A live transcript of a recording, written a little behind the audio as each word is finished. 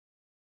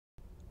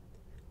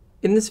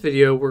In this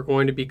video, we're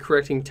going to be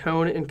correcting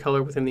tone and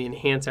color within the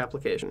Enhance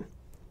application.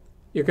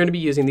 You're going to be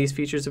using these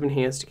features of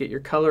Enhance to get your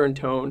color and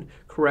tone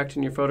correct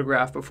in your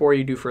photograph before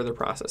you do further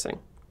processing.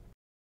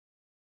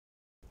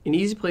 An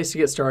easy place to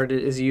get started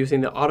is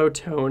using the Auto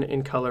Tone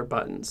and Color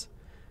buttons.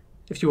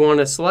 If you want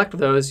to select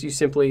those, you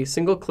simply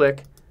single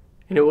click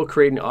and it will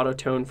create an auto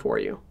tone for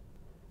you.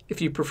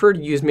 If you prefer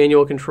to use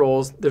manual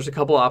controls, there's a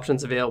couple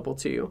options available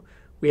to you.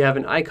 We have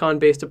an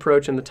icon-based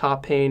approach in the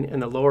top pane,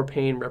 and the lower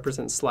pane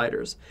represents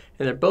sliders.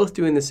 And they're both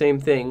doing the same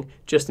thing,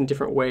 just in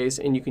different ways,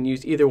 and you can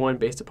use either one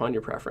based upon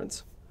your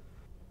preference.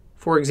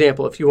 For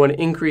example, if you want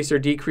to increase or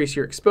decrease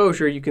your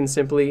exposure, you can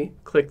simply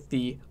click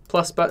the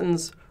plus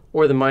buttons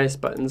or the minus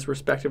buttons,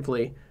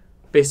 respectively,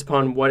 based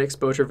upon what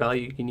exposure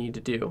value you need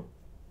to do.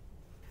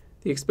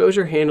 The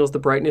exposure handles the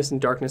brightness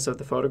and darkness of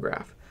the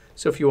photograph.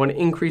 So if you want to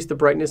increase the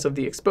brightness of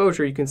the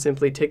exposure, you can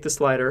simply take the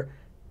slider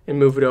and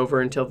move it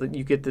over until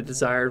you get the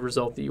desired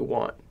result that you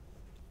want.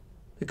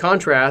 The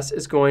contrast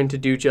is going to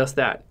do just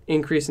that,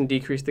 increase and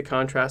decrease the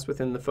contrast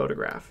within the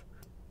photograph.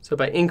 So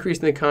by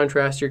increasing the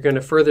contrast, you're going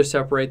to further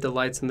separate the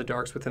lights and the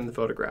darks within the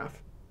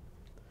photograph.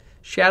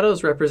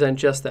 Shadows represent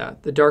just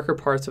that, the darker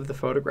parts of the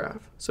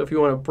photograph. So if you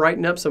want to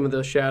brighten up some of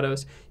those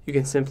shadows, you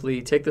can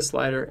simply take the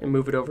slider and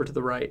move it over to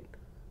the right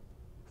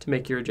to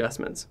make your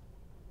adjustments.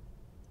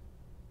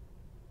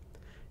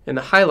 And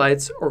the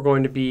highlights are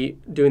going to be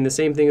doing the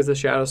same thing as the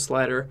shadow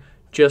slider,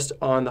 just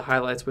on the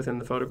highlights within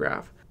the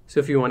photograph. So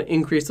if you want to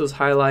increase those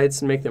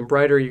highlights and make them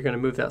brighter, you're going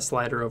to move that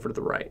slider over to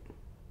the right.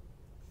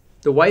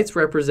 The whites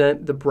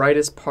represent the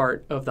brightest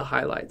part of the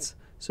highlights.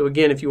 So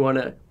again, if you want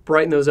to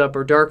brighten those up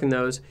or darken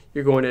those,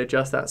 you're going to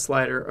adjust that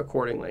slider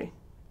accordingly.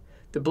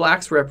 The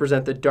blacks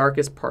represent the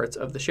darkest parts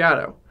of the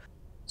shadow.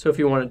 So if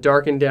you want to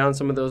darken down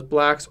some of those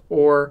blacks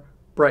or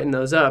brighten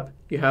those up,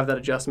 you have that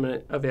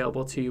adjustment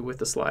available to you with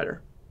the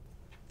slider.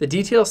 The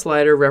detail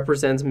slider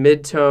represents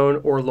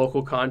mid-tone or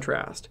local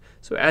contrast.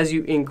 So as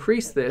you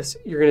increase this,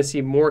 you're going to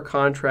see more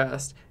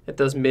contrast at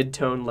those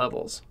mid-tone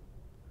levels.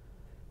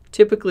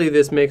 Typically,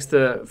 this makes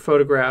the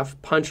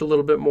photograph punch a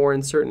little bit more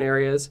in certain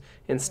areas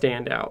and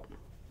stand out.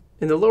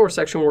 In the lower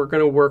section, we're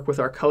going to work with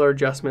our color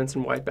adjustments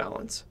and white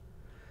balance.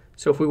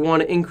 So if we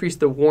want to increase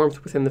the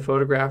warmth within the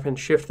photograph and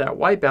shift that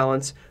white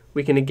balance,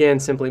 we can again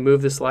simply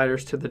move the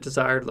sliders to the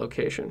desired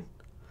location.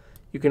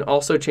 You can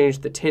also change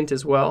the tint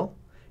as well.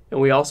 And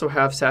we also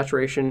have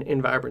saturation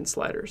and vibrance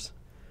sliders.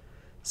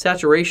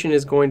 Saturation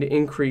is going to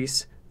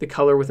increase the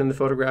color within the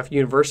photograph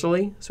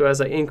universally. So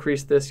as I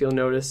increase this, you'll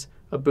notice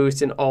a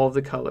boost in all of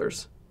the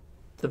colors.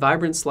 The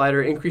vibrance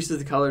slider increases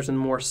the colors in a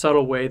more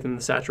subtle way than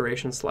the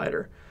saturation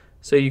slider.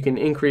 So you can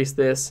increase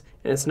this,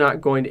 and it's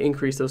not going to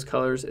increase those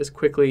colors as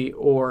quickly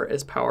or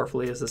as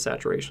powerfully as the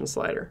saturation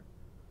slider.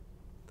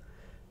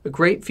 A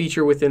great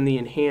feature within the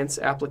Enhance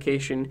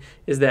application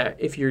is that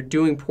if you're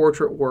doing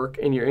portrait work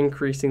and you're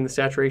increasing the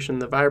saturation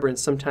and the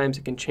vibrance, sometimes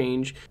it can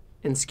change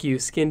and skew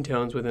skin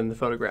tones within the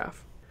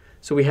photograph.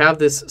 So we have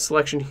this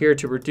selection here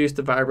to reduce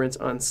the vibrance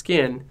on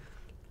skin.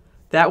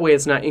 That way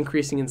it's not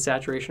increasing in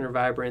saturation or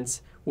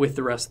vibrance with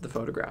the rest of the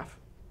photograph.